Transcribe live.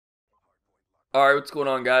Alright, what's going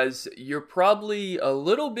on, guys? You're probably a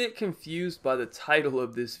little bit confused by the title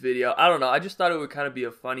of this video. I don't know, I just thought it would kind of be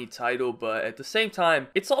a funny title, but at the same time,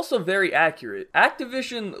 it's also very accurate.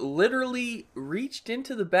 Activision literally reached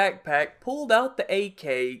into the backpack, pulled out the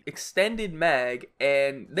AK, extended mag,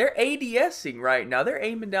 and they're ADSing right now. They're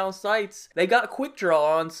aiming down sights. They got quick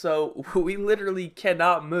draw on, so we literally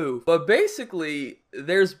cannot move. But basically,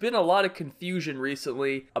 there's been a lot of confusion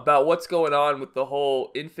recently about what's going on with the whole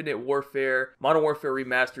Infinite Warfare, Modern Warfare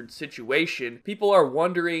Remastered situation. People are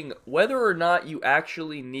wondering whether or not you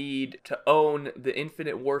actually need to own the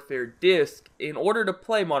Infinite Warfare disc in order to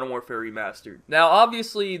play Modern Warfare Remastered. Now,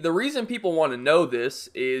 obviously, the reason people want to know this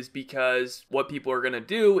is because what people are going to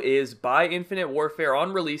do is buy Infinite Warfare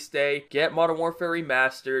on release day, get Modern Warfare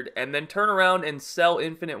Remastered, and then turn around and sell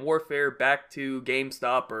Infinite Warfare back to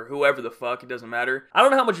GameStop or whoever the fuck, it doesn't matter. I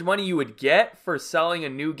don't know how much money you would get for selling a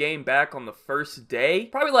new game back on the first day.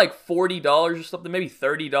 Probably like $40 or something, maybe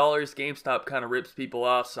 $30. GameStop kind of rips people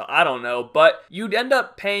off, so I don't know. But you'd end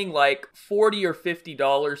up paying like $40 or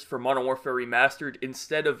 $50 for Modern Warfare Remastered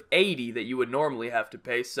instead of $80 that you would normally have to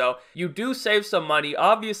pay. So you do save some money.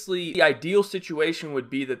 Obviously, the ideal situation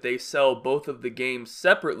would be that they sell both of the games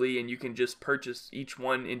separately and you can just purchase each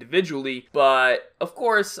one individually. But of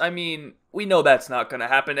course, I mean, we know that's not going to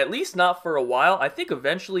happen, at least not for a while. I think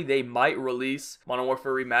eventually they might release Modern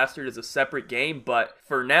Warfare Remastered as a separate game, but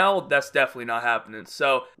for now, that's definitely not happening.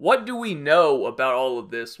 So, what do we know about all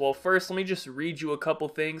of this? Well, first, let me just read you a couple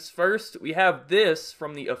things. First, we have this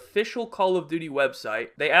from the official Call of Duty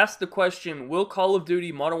website. They asked the question, will Call of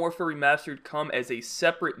Duty Modern Warfare Remastered come as a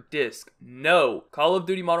separate disc? No. Call of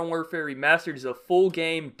Duty Modern Warfare Remastered is a full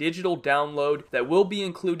game digital download that will be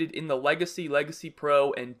included in the Legacy, Legacy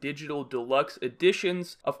Pro, and Digital Deluxe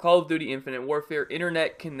editions of Call of Duty Infinite Warfare.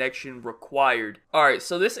 Internet connection required. Alright,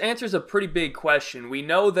 so this answers a pretty big question. We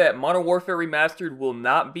know that Modern Warfare Remastered will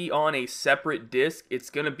not be on a separate disc.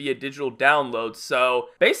 It's going to be a digital download. So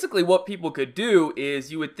basically what people could do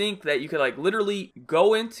is you would think that you could like literally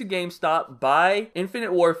go into GameStop, buy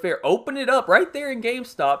Infinite Warfare, open it up right there in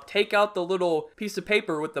GameStop, take out the little piece of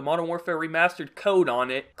paper with the Modern Warfare Remastered code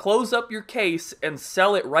on it, close up your case, and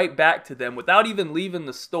sell it right back to them without even leaving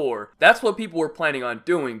the store. That's what people were planning on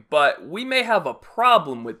doing, but we may have a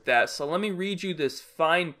problem with that, so let me read you this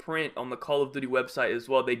fine print on the Call of Duty website as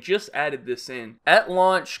well. They just added this in. At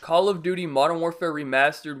launch, Call of Duty Modern Warfare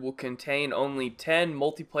Remastered will contain only 10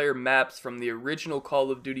 multiplayer maps from the original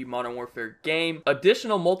Call of Duty Modern Warfare game.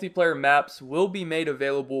 Additional multiplayer maps will be made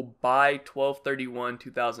available by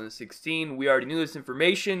 12/31/2016. We already knew this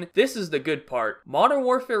information. This is the good part. Modern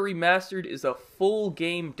Warfare Remastered is a full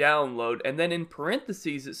game download, and then in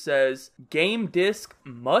parentheses it says, game disc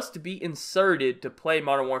must be inserted to play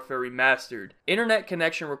Modern Warfare Remastered. Internet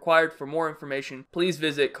connection required. For more information, please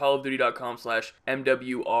visit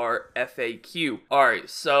callofduty.com/MWRFAQ. Alright,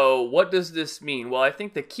 so what does this mean? Well, I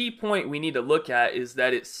think the key point we need to look at is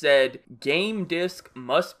that it said game disc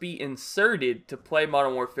must be inserted to play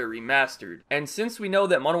Modern Warfare Remastered. And since we know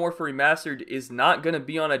that Modern Warfare Remastered is not going to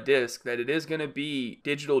be on a disc, that it is going to be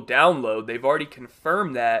digital download, they've already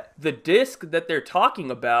confirmed that, the disc that they're talking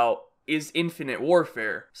about is Infinite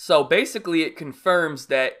Warfare. So basically it confirms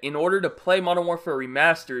that in order to play Modern Warfare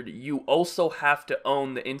Remastered, you also have to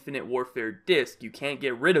own the Infinite Warfare disc. You can't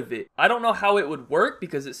get rid of it. I don't know how it would work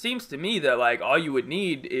because it seems to me that like all you would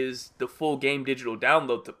need is the full game digital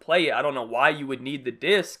download to play it. I don't know why you would need the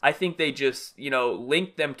disc. I think they just, you know,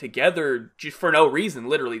 linked them together just for no reason,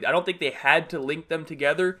 literally. I don't think they had to link them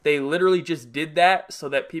together. They literally just did that so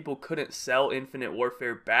that people couldn't sell Infinite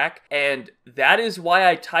Warfare back. And that is why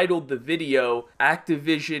I titled the video,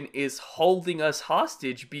 Activision is holding us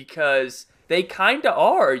hostage, because they kinda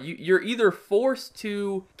are. You're either forced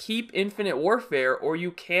to keep Infinite Warfare or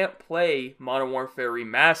you can't play Modern Warfare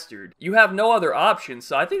Remastered. You have no other option,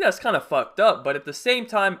 so I think that's kind of fucked up, but at the same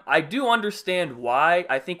time, I do understand why.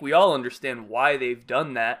 I think we all understand why they've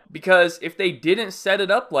done that, because if they didn't set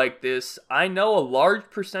it up like this, I know a large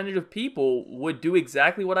percentage of people would do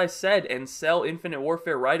exactly what I said and sell Infinite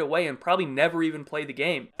Warfare right away and probably never even play the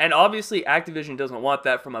game. And obviously, Activision doesn't want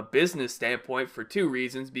that from a business standpoint for two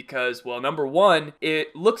reasons, because, well, number one,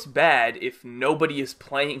 it looks bad if nobody is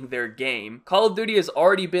playing their game. Call of Duty has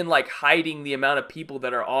already been like hiding the amount of people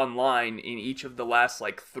that are online in each of the last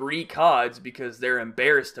like 3 CODs because they're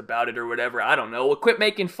embarrassed about it or whatever. I don't know. Well, quit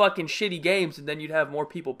making fucking shitty games and then you'd have more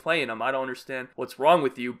people playing them. I don't understand what's wrong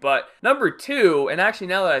with you. But number two, and actually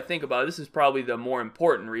now that I think about it, this is probably the more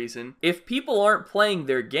important reason. If people aren't playing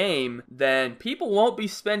their game, then people won't be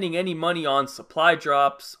spending any money on supply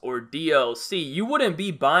drops or DLC. You wouldn't be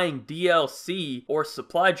buying DLC DLC or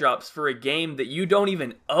supply drops for a game that you don't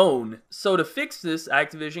even own. So to fix this,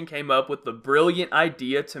 Activision came up with the brilliant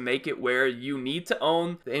idea to make it where you need to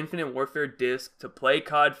own the Infinite Warfare disc to play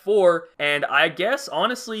COD 4, and I guess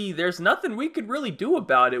honestly there's nothing we could really do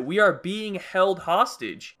about it. We are being held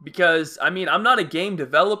hostage because, I mean, I'm not a game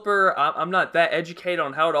developer, I'm not that educated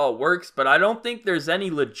on how it all works, but I don't think there's any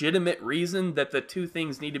legitimate reason that the two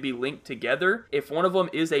things need to be linked together. If one of them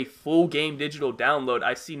is a full game digital download,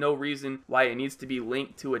 I see no reason why it needs to be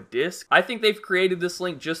linked to a disc. I think they've created this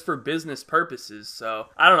link just for business purposes, so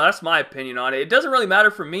I don't know, that's my opinion on it. It doesn't really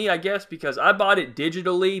matter for me, I guess, because I bought it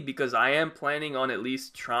digitally because I am planning on at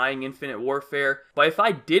least trying Infinite Warfare. But if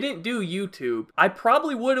I didn't do YouTube, I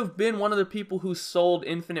probably would have been one of the people who sold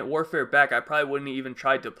Infinite Warfare back. I probably wouldn't even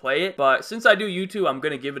tried to play it, but since I do YouTube, I'm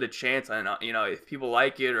gonna give it a chance. And you know, if people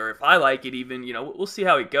like it or if I like it even, you know, we'll see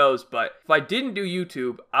how it goes. But if I didn't do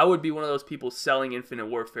YouTube, I would be one of those people selling Infinite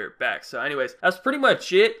Warfare back. So anyways, that's pretty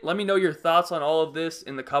much it. Let me know your thoughts on all of this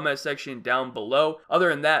in the comment section down below. Other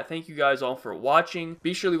than that, thank you guys all for watching.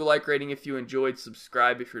 Be sure to leave a like rating if you enjoyed,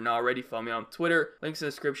 subscribe if you're not already, follow me on Twitter, links in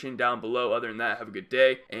the description down below. Other than that, have a good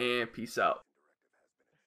day and peace out.